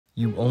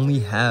You only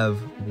have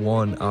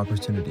one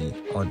opportunity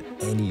on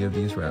any of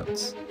these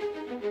routes.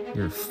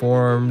 Your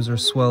forearms are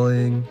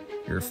swelling,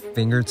 your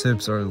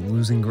fingertips are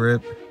losing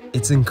grip.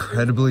 It's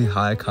incredibly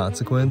high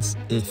consequence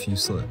if you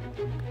slip.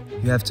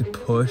 You have to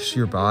push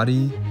your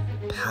body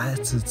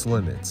past its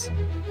limits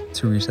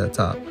to reach that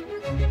top.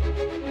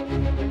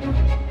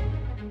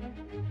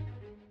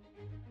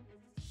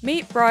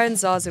 Meet Brian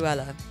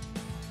Zarzuela.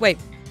 Wait,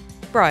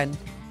 Brian,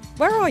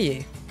 where are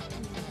you?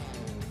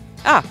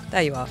 Ah,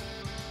 there you are.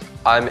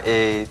 I'm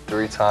a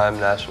 3-time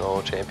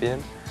national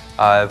champion.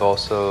 I've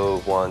also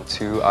won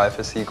 2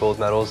 IFSC gold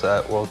medals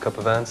at World Cup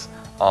events,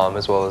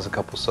 as well as a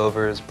couple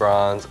silvers,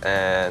 bronze,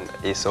 and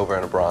a silver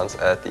and a bronze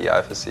at the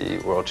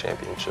IFSC World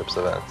Championships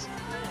events.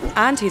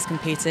 And he's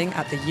competing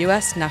at the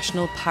US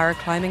National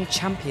Paraclimbing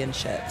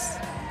Championships.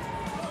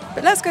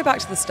 But let's go back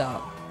to the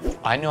start.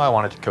 I knew I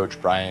wanted to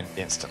coach Brian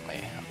instantly.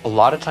 A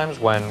lot of times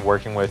when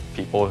working with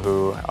people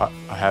who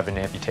have an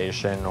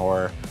amputation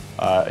or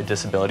a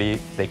disability,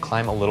 they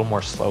climb a little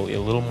more slowly, a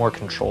little more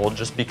controlled,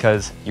 just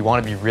because you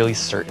want to be really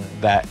certain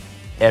that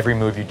every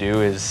move you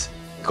do is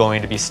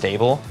going to be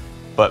stable.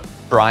 But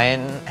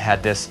Brian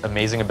had this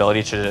amazing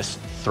ability to just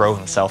throw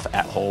himself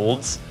at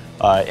holds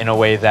in a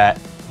way that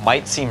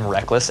might seem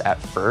reckless at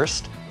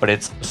first, but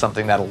it's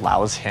something that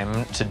allows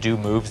him to do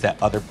moves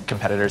that other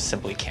competitors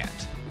simply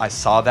can't. I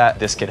saw that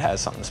this kid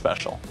has something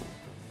special.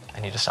 I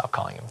need to stop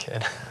calling him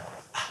kid.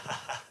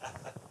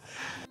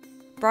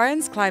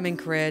 Brian's climbing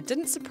career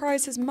didn't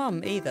surprise his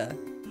mum either.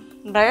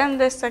 Brian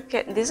dice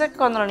que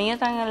cuando los niños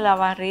están en la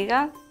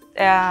barriga,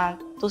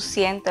 tú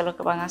sientes lo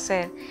que van a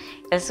hacer.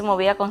 Él se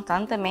movía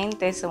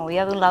constantemente, se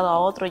movía de un lado a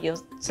otro. Yo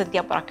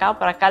sentía por acá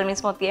al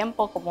mismo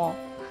tiempo, como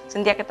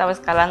sentía que estaba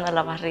escalando en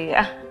la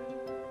barriga.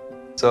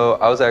 So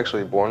I was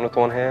actually born with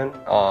one hand,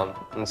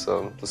 and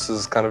so this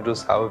is kind of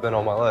just how I've been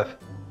all my life.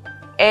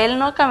 Él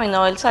no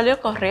caminó, él salió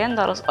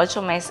corriendo a los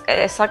 8 meses.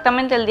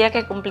 Exactamente el día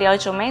que cumplía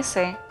 8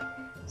 meses,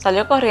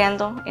 salió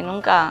corriendo y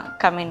nunca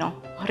caminó,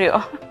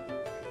 corrió.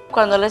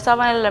 Cuando él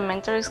estaba en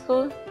elementary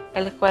school,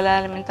 en la escuela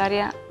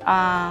elementaria,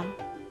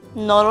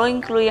 no lo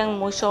incluían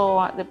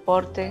mucho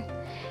deporte.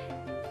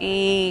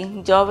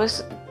 Y yo a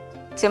veces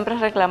siempre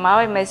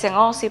reclamaba y me decían,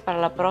 oh sí, para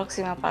la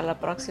próxima, para la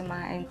próxima.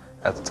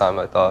 At the time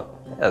I thought,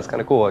 yeah, it's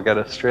kind of cool. I got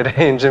a straight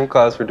A in gym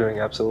class for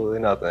doing absolutely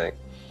nothing.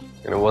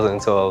 And it wasn't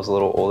until I was a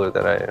little older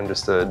that I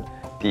understood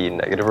the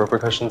negative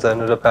repercussions that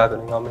ended up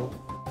happening on me.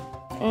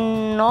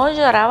 No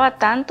lloraba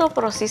tanto,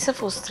 pero sí se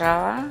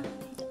frustraba.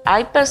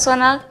 Hay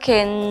personas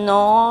que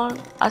no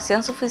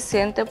hacían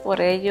suficiente por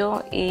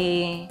ello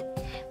y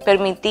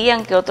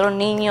permitían que otros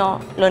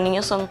niños, los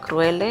niños son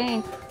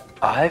crueles.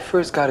 I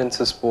first got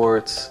into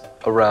sports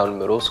around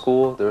middle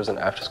school. There was an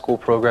after-school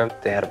program.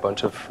 They had a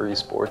bunch of free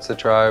sports to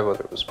try,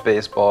 whether it was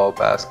baseball,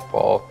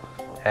 basketball,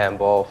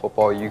 handball,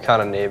 football, you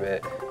kind of name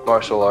it.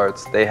 Martial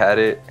arts, they had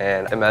it.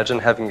 And imagine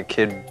having a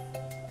kid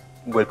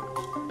with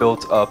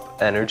built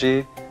up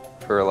energy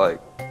for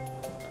like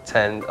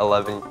 10,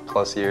 11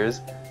 plus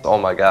years. Oh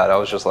my God, I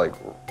was just like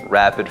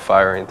rapid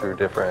firing through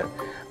different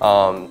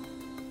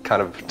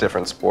kind of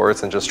different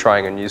sports and just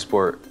trying a new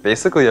sport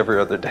basically every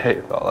other day,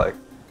 it felt like.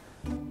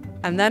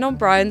 And then on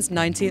Brian's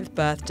 19th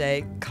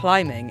birthday,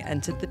 climbing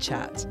entered the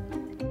chat.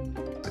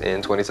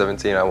 In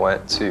 2017, I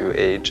went to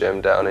a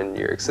gym down in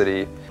New York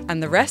City.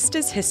 And the rest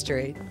is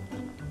history.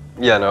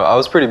 Yeah, no, I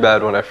was pretty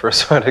bad when I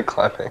first started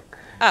climbing.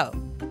 Oh.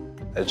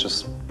 I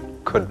just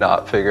could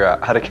not figure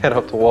out how to get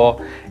up the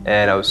wall,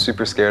 and I was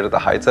super scared of the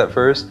heights at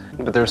first,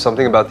 but there was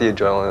something about the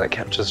adrenaline that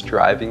kept just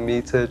driving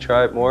me to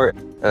try it more.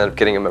 I ended up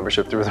getting a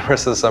membership through the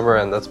rest of the summer,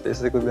 and that's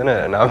basically been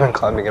it, and I've been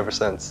climbing ever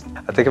since.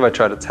 I think if I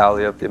tried to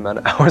tally up the amount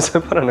of hours I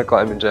put in a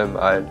climbing gym,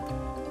 I'd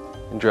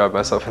drive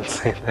myself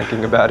insane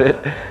thinking about it.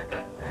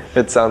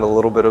 It sounded a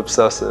little bit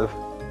obsessive.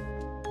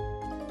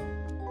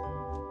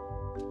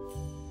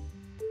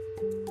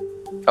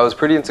 I was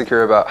pretty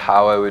insecure about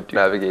how I would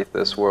navigate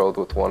this world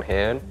with one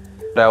hand.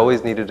 I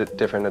always needed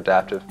different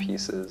adaptive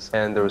pieces,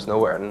 and there was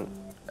nowhere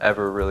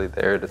ever really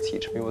there to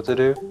teach me what to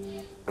do.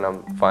 And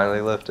I'm finally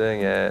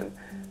lifting, and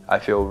I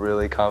feel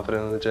really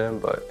confident in the gym,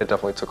 but it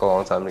definitely took a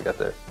long time to get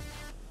there.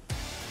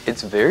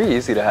 It's very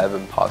easy to have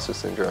imposter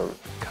syndrome,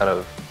 kind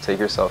of take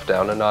yourself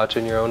down a notch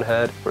in your own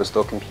head. We're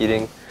still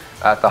competing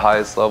at the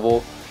highest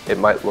level. It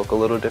might look a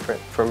little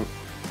different from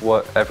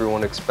what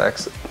everyone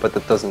expects, but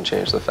that doesn't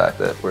change the fact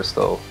that we're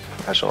still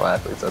professional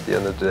athletes at the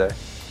end of the day.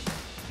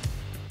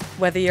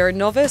 Whether you're a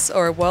novice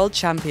or a world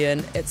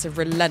champion, it's a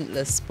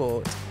relentless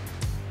sport.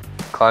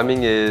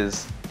 Climbing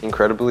is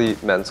incredibly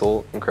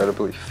mental,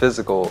 incredibly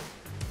physical,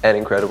 and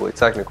incredibly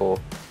technical.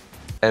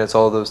 And it's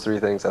all those three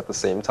things at the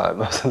same time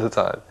most of the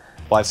time.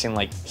 Well, I've seen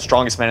like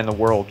strongest men in the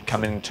world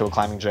come into a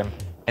climbing gym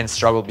and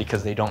struggle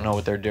because they don't know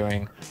what they're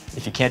doing.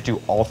 If you can't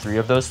do all three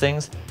of those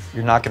things,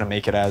 you're not going to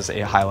make it as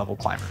a high-level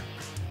climber.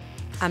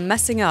 And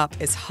messing up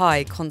is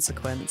high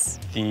consequence.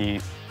 The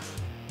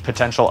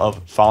potential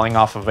of falling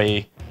off of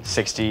a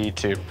 60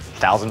 to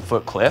 1,000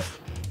 foot cliff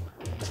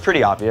is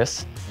pretty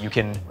obvious. You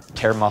can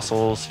tear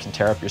muscles, can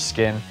tear up your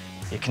skin,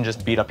 it can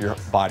just beat up your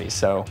body.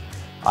 So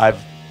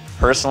I've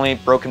personally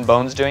broken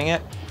bones doing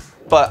it,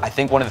 But I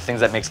think one of the things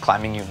that makes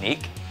climbing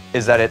unique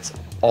is that it's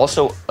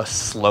also a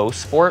slow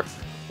sport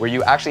where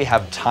you actually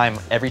have time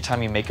every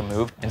time you make a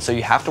move. And so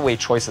you have to weigh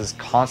choices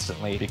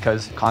constantly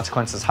because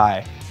consequence is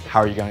high. How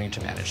are you going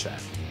to manage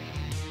that?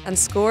 And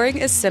scoring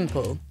is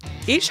simple.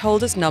 Each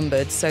hold is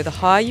numbered, so the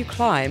higher you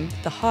climb,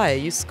 the higher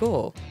you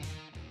score.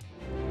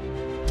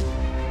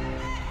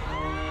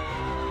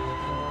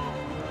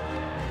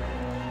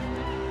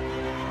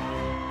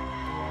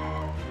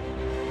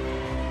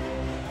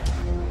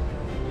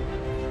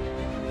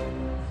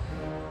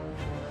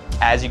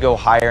 As you go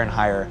higher and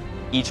higher,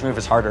 each move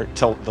is harder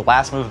till the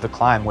last move of the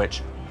climb,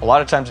 which a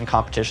lot of times in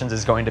competitions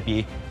is going to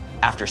be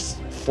after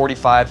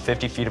 45,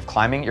 50 feet of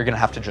climbing, you're gonna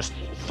have to just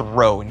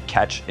throw and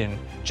catch and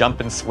jump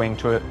and swing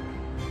to it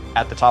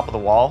at the top of the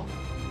wall.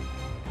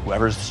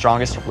 Whoever's the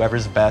strongest,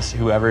 whoever's the best,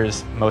 whoever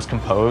is most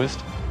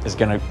composed is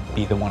gonna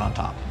be the one on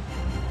top.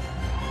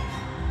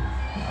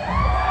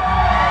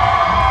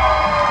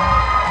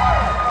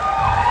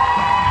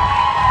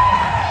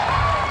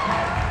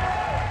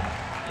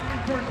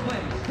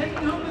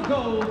 Taking home the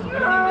gold, winning the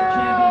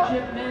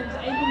championship men's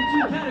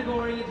 8x2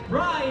 category, it's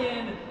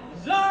Brian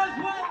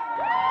Zarzuela.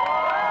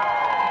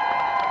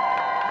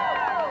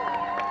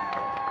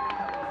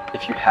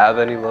 If you have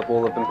any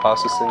level of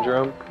imposter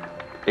syndrome,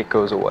 it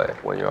goes away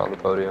when you're on the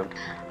podium.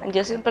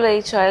 Yo siempre le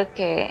he dicho a él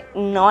que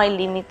no hay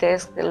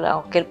límites de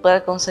lo que él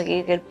puede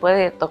conseguir, que él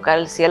puede tocar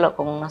el cielo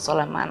con una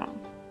sola mano.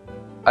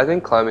 I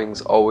think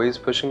climbing's always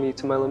pushing me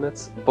to my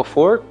limits.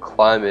 Before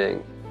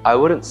climbing, I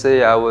wouldn't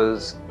say I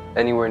was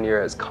anywhere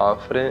near as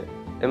confident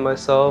in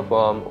myself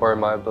or in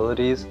my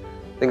abilities.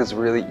 I think it's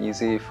really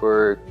easy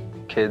for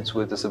kids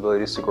with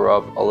disabilities to grow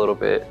up a little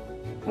bit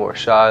more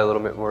shy, a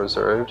little bit more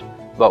reserved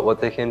about what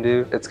they can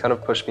do. It's kind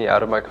of pushed me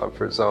out of my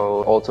comfort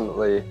zone.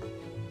 Ultimately,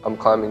 I'm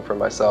climbing for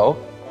myself,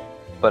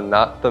 but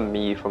not the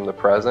me from the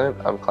present.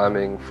 I'm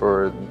climbing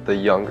for the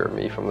younger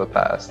me from the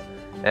past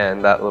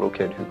and that little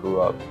kid who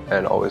grew up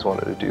and always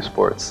wanted to do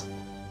sports.